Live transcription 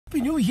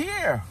Happy New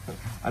Year.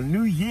 A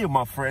new year,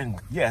 my friend.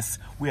 Yes,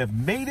 we have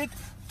made it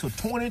to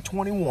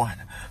 2021.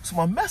 So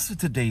my message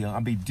today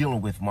I'll be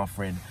dealing with, my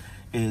friend,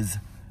 is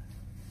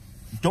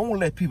don't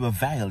let people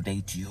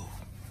validate you.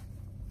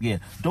 Yeah,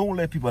 don't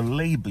let people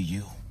label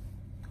you.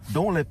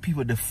 Don't let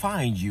people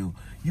define you.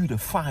 You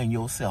define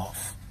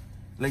yourself.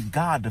 Let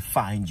God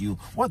define you.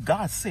 What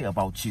God say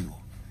about you.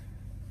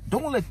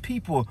 Don't let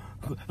people,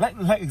 like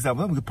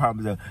example, let me give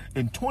probably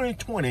in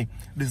 2020,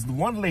 this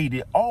one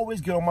lady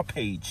always get on my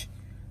page,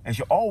 and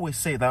she always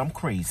say that I'm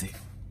crazy.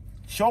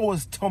 She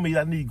always tell me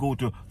that I need to go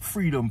to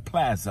Freedom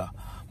Plaza,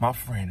 my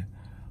friend.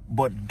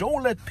 But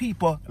don't let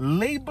people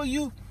label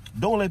you.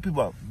 Don't let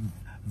people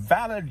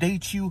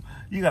validate you.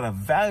 You gotta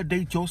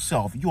validate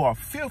yourself. You are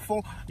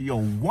fearful. You're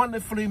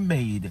wonderfully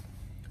made.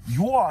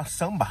 You are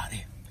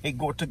somebody. Hey,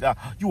 glory to God.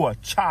 You are a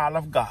child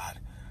of God.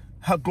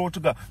 Glory to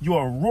God.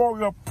 You're a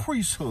royal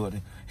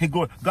priesthood. Hey,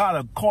 God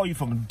will call you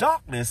from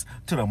darkness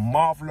to the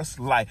marvelous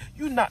light.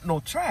 You're not no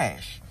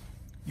trash.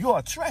 You're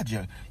a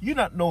treasure. You're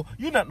not no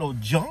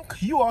junk.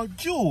 You are a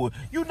jewel.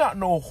 You're not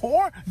no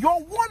whore. You're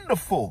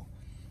wonderful.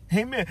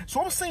 Amen.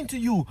 So I'm saying to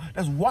you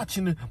that's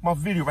watching my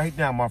video right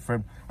now, my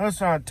friend, I'm just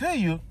trying to tell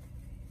you,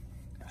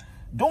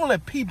 don't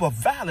let people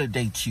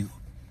validate you.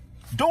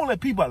 Don't let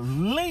people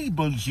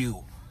label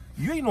you.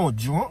 You ain't no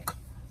junk.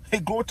 Hey,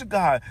 glory to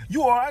God.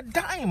 You are a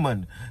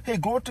diamond. Hey,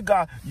 glory to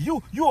God.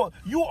 You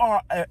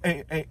are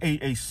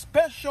a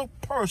special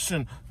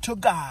person to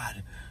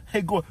God.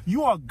 Hey, God,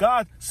 you are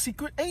God's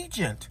secret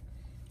agent.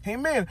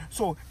 Amen.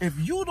 So if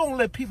you don't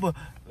let people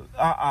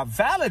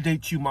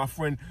validate you, my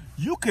friend,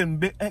 you can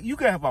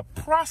have a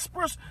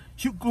prosperous,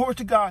 glory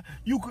to God,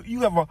 you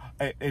have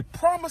a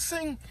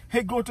promising,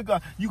 hey, glory to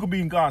God, you can be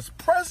in God's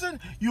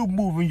presence, you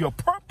move in your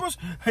purpose,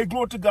 hey,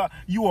 glory to God,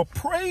 you are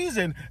praise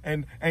and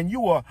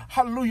you are,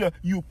 hallelujah,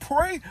 you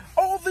pray.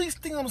 All these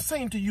things I'm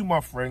saying to you,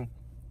 my friend,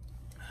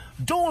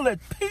 don't let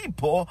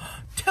people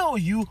tell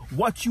you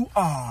what you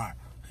are.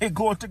 Hey,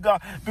 glory to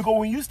God, because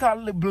when you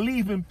start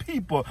believing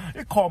people,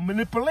 it's called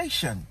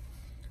manipulation.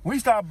 When you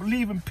start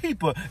believing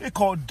people, it's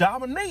called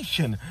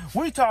domination.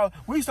 When you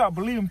start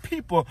believing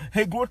people,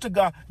 hey, glory to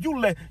God, you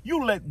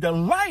let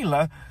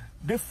Delilah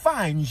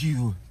define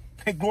you.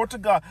 Hey, glory to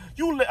God,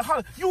 you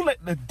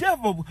let the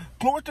devil,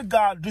 glory to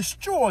God,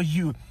 destroy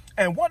you.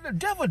 And what the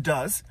devil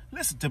does,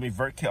 listen to me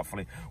very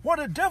carefully. What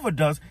the devil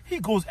does, he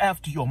goes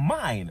after your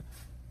mind.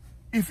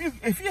 If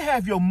you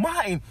have your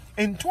mind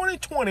in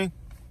 2020,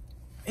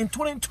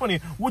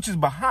 which is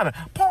behind it,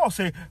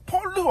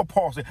 look what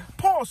Paul said.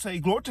 Paul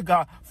said, glory to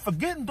God,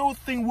 forgetting those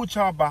things which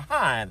are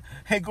behind,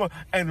 hey, God,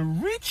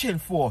 and reaching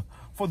for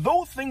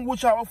those things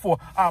which are before.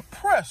 I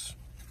press.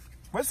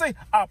 Let's say,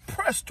 I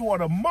press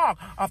toward the mark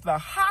of the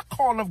high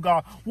calling of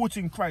God, which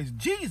in Christ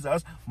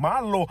Jesus, my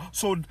Lord.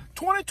 So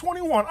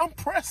 2021, I'm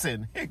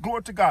pressing. Hey,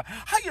 glory to God.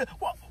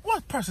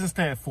 What pressing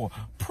stand for?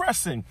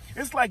 Pressing.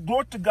 It's like,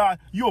 glory to God,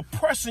 you're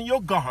pressing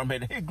your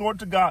garment. Hey, glory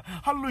to God.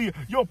 Hallelujah.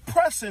 You're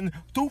pressing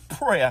through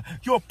prayer.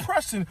 You're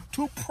pressing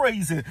to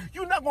praise it.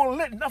 You're not going to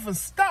let nothing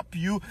stop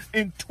you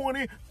in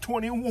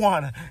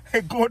 2021.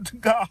 Hey, glory to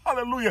God.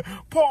 Hallelujah.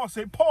 Paul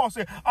said,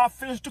 I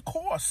finished the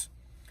course.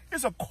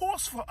 It's a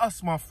course for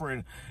us, my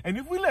friend. And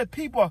if we let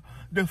people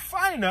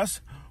define us,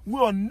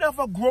 we'll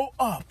never grow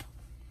up.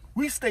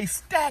 We stay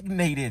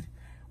stagnated.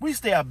 We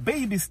stay at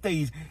baby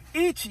stage.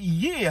 Each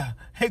year,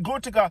 hey,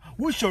 glory to God,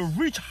 we should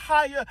reach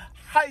higher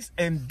heights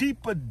and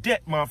deeper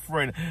depth, my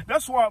friend.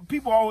 That's why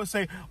people always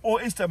say, oh,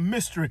 it's the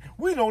mystery.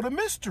 We know the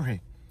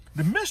mystery.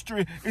 The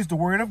mystery is the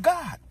word of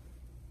God.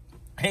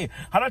 Hey,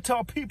 how I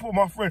tell people,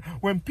 my friend,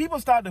 when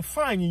people start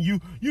defining you,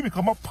 you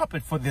become a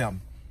puppet for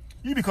them.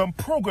 You become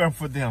programmed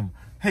for them.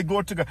 Hey,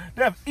 glory to God.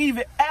 They have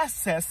evil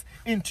access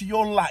into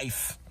your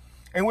life.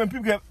 And when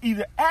people have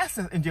evil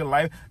access into your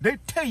life, they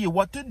tell you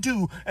what to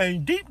do.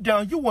 And deep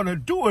down, you want to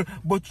do it,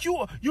 but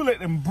you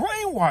let them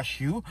brainwash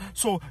you.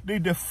 So they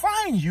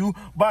define you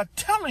by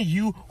telling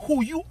you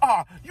who you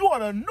are. You ought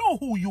to know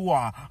who you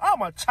are.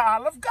 I'm a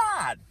child of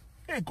God.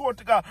 Hey, glory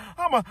to God.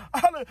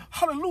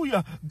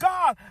 Hallelujah.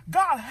 God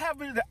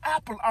having the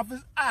apple of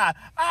his eye.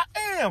 I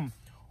am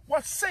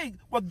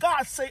what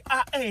God say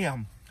I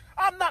am.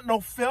 I'm not no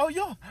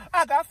failure.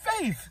 I got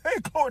faith. Hey,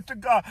 glory to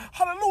God.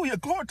 Hallelujah.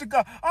 Glory to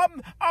God.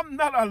 I'm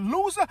not a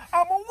loser.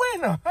 I'm a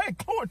winner. Hey,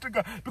 glory to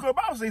God. Because the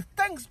Bible says,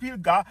 thanks be to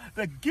God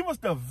that give us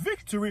the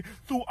victory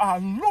through our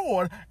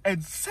Lord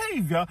and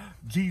Savior,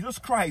 Jesus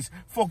Christ.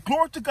 For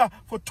glory to God.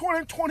 For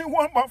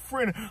 2021, my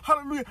friend.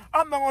 Hallelujah.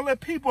 I'm not going to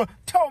let people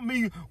tell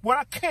me what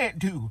I can't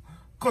do.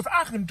 Because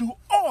I can do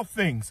all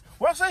things.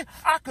 What I say?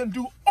 I can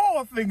do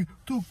all things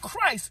through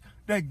Christ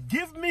that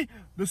give me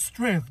the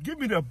strength, give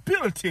me the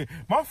ability.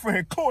 My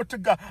friend, glory to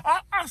God.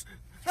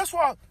 That's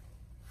why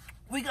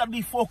we got to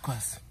be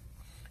focused.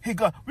 Hey,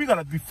 God, we got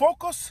to be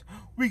focused.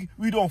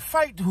 We don't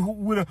fight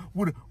with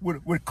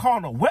a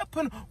carnal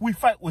weapon. We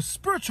fight with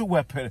spiritual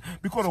weapon.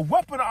 Because the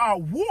weapon of our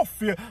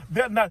warfare,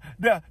 they're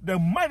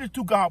mighty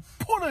to God,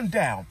 pulling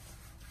down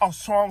our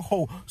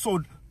stronghold. So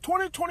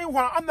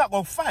 2021, I'm not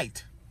going to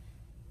fight.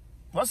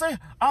 I say,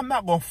 I'm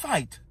not going to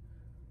fight.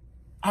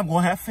 I'm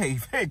going to have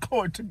faith. Hey,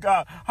 glory to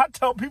God. I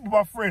tell people,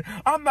 my friend,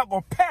 I'm not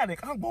going to panic.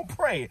 I'm going to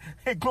pray.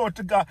 Hey, glory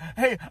to God.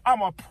 Hey, I'm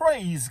going to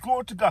praise.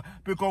 Glory to God.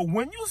 Because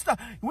when you start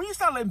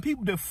letting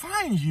people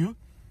define you,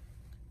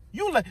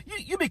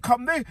 you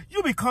become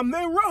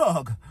their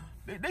rug.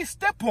 They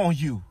step on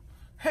you.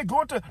 Hey,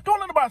 glory to, don't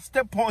let nobody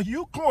step on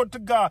you. Glory to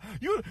God.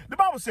 The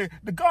Bible says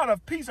the God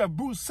of peace has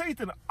bruised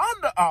Satan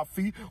under our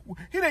feet.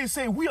 He didn't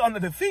say we under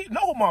the feet.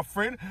 No, my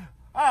friend.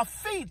 Our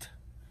feet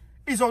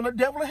is on the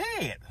devil's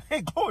head.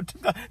 Hey, glory to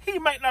God. He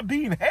might not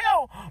be in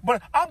hell,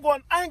 but I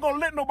ain't going to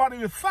let nobody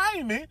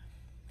define me.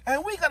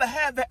 And we got to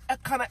have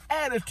that kind of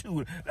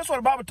attitude. That's what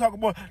the Bible talks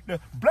about. The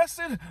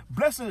blessed,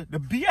 the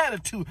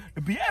beatitude.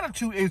 The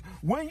beatitude is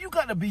when you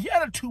got the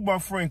beatitude, my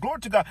friend.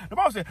 Glory to God. The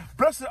Bible says,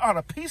 blessed are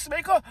the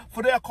peacemaker,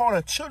 for they are called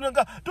the children of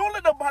God. Don't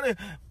let nobody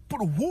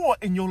put a war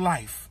in your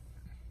life.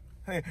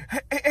 Hey,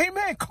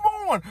 amen. Come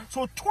on.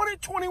 So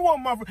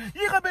 2021, my friend,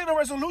 you got to make a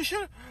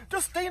resolution.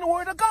 Just stay in the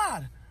word of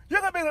God.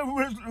 You got to make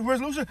a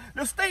resolution.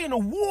 Just stay in the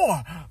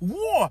war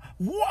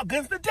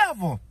against the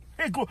devil.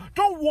 Hey,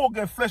 don't war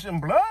against flesh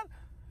and blood.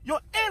 Your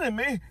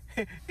enemy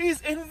is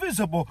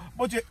invisible,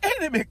 but your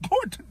enemy,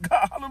 glory to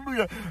God,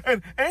 hallelujah,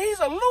 and he's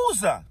a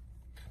loser.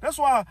 That's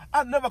why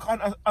I never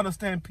can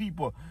understand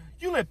people.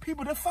 You let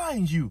people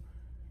define you.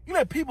 You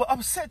let people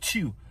upset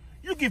you.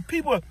 You give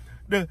people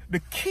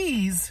the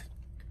keys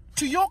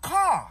to your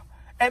car,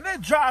 and they're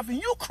driving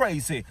you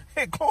crazy.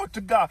 Hey, glory to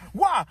God.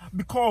 Why?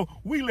 Because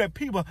we let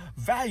people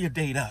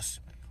validate us.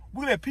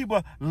 We let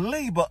people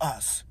label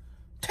us.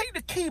 Take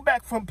the key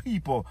back from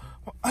people.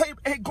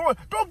 Hey, glory!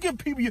 Don't give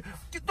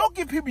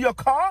people your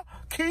car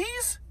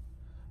keys,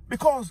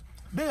 because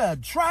they are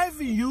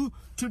driving you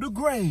to the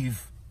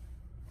grave.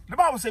 The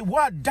Bible says,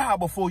 "Why die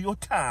before your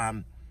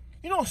time?"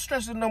 You know,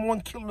 stress is the number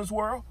one killer in this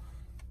world.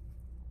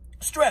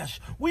 Stress.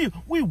 We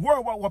worry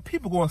about what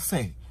people gonna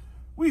say.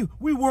 We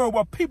worry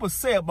what people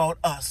say about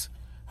us.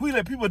 We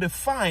let people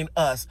define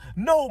us.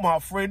 No, my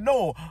friend,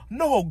 no.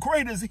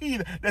 Greater is he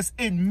that's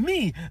in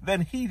me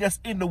than he that's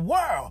in the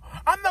world.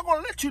 I'm not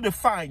going to let you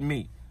define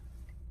me.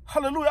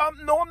 Hallelujah.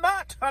 I'm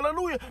not.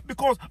 Hallelujah.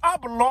 Because I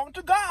belong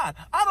to God.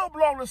 I don't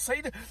belong to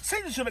Satan.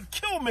 Satan should have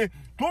killed me,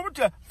 glory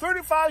to God,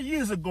 35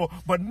 years ago.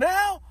 But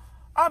now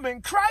I'm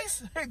in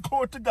Christ. Hey,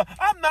 glory to God.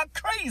 I'm not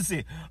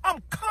crazy.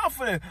 I'm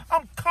confident.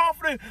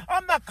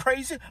 I'm not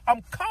crazy.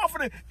 I'm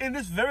confident in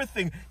this very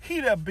thing.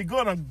 He that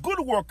begun a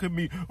good work in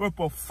me will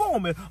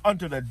perform it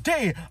unto the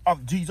day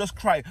of Jesus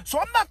Christ. So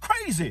I'm not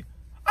crazy.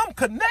 I'm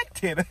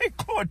connected. Hey,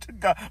 glory to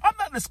God. I'm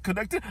not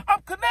disconnected.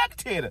 I'm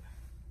connected.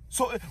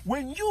 So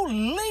when you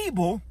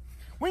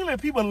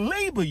let people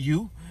label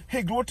you,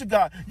 hey, glory to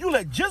God, you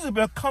let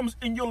Jezebel comes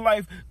in your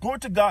life, glory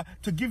to God,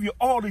 to give you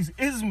all these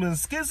isms and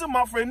schisms,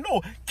 my friend.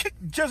 No, kick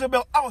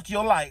Jezebel out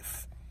your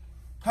life.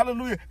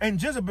 Hallelujah.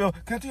 And Jezebel,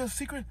 can I tell you a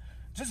secret?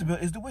 Jezebel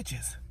is the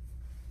witches.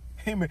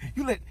 Amen.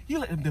 You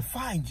let them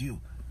define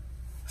you.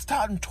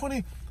 Starting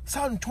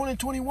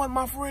 2021,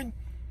 my friend.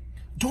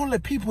 Don't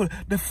let people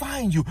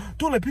define you.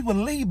 Don't let people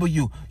label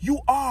you.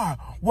 You are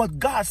what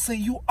God say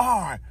you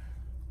are.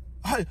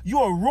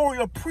 You're a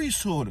royal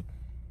priesthood.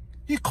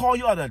 He called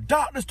you out of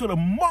darkness to the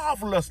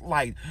marvelous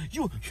light.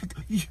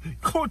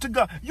 Glory to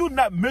God. You're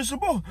not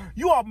miserable.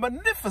 You are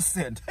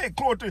magnificent. Hey,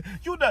 glory to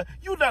God.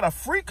 You're not a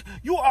freak.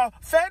 You are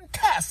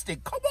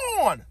fantastic. Come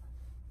on.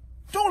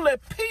 Don't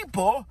let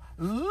people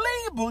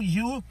label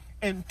you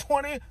in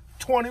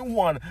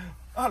 2021.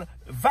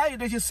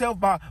 Validate yourself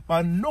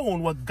by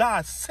knowing what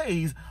God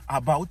says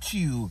about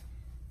you.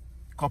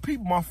 Because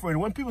people, my friend,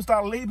 when people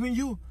start labeling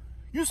you,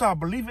 you start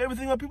believing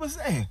everything that people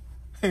say.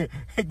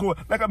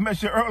 Like I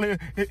mentioned earlier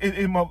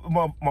in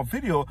my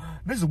video,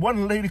 this is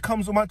one lady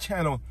comes on my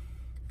channel,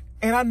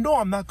 and I know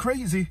I'm not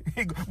crazy,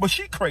 but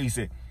she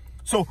crazy.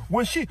 So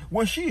when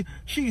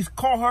she's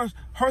called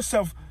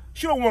herself,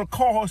 she don't want to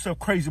call herself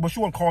crazy, but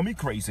she want to call me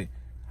crazy.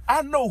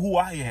 I know who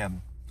I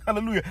am.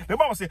 Hallelujah. The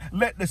Bible says,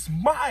 let this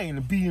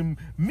mind be in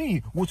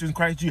me, which is in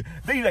Christ Jesus.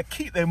 They that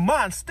keep their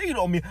mind stayed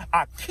on me,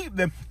 I keep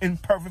them in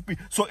perfect peace.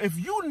 So if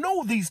you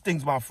know these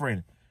things, my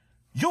friend,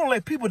 you don't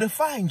let people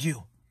define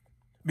you.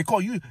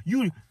 Because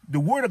the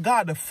word of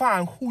God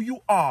defines who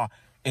you are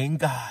in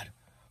God.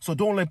 So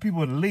don't let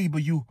people label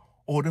you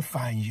or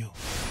define you.